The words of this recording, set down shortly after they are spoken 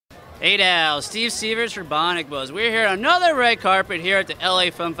Hey now, Steve Severs for Bionic Buzz. We're here on another red carpet here at the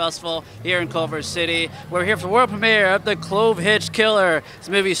LA Film Festival here in Culver City. We're here for world premiere of the Clovehitch Killer. This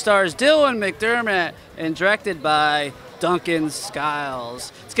movie stars Dylan McDermott and directed by Duncan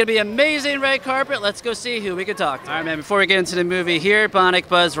Skiles. It's gonna be an amazing red carpet. Let's go see who we can talk to. All right, man, before we get into the movie, here at Bionic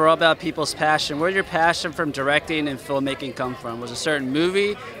Buzz, we're all about people's passion. Where did your passion from directing and filmmaking come from? Was it a certain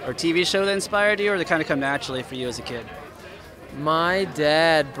movie or TV show that inspired you, or did it kind of come naturally for you as a kid? My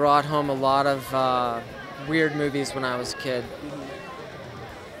dad brought home a lot of weird movies when I was a kid.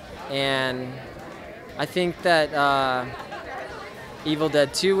 And I think that Evil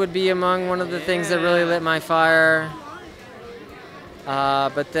Dead 2 would be among one of the things that really lit my fire.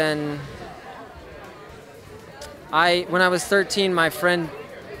 But then, when I was 13, my friend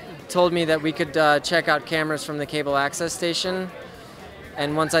told me that we could check out cameras from the cable access station.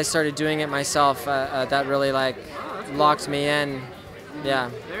 And once I started doing it myself, that really locked me in. Yeah.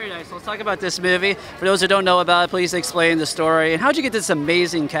 Very nice. Let's talk about this movie. For those who don't know about it, please explain the story. And how'd you get this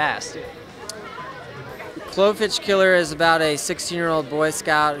amazing cast? Clovehitch Killer is about a 16-year-old Boy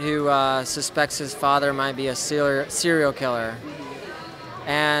Scout who suspects his father might be a serial killer.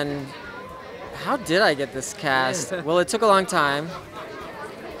 And how did I get this cast? Well, it took a long time.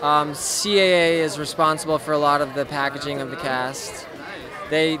 CAA is responsible for a lot of the packaging of the cast.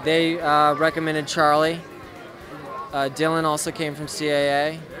 They recommended Charlie. Dylan also came from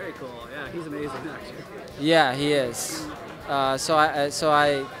CAA. Very cool. Yeah, he's amazing actually. Yeah, he is. The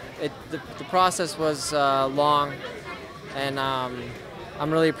process was long, and I'm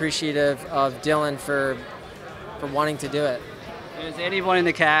really appreciative of Dylan for wanting to do it. Is anyone in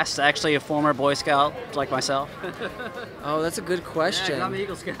the cast actually a former Boy Scout like myself? Oh, that's a good question. Yeah, I'm an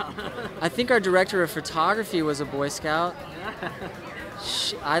Eagle Scout. I think our director of photography was a Boy Scout.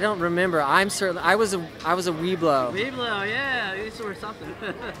 I don't remember. I was a Weeblo. Weeblo, yeah, you were something.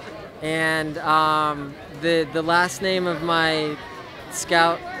 And the last name of my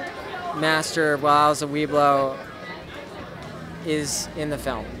Scout master while I was a Weeblo is in the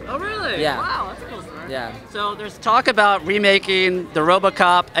film. Oh really? Yeah. Wow, that's a cool story. Yeah. So there's talk about remaking the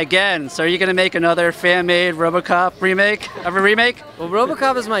RoboCop again. So are you gonna make another fan-made RoboCop remake? Of a remake? Well,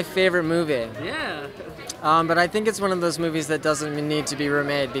 RoboCop is my favorite movie. Yeah. But I think it's one of those movies that doesn't even need to be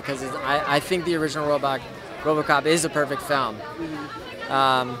remade because I think the original RoboCop is a perfect film.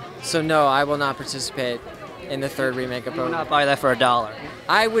 So no, I will not participate in the third remake of RoboCop. You would not buy that for $1.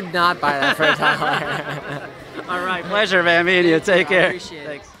 I would not buy that for $1. All right, pleasure, man. Me and you. Take care. I appreciate it.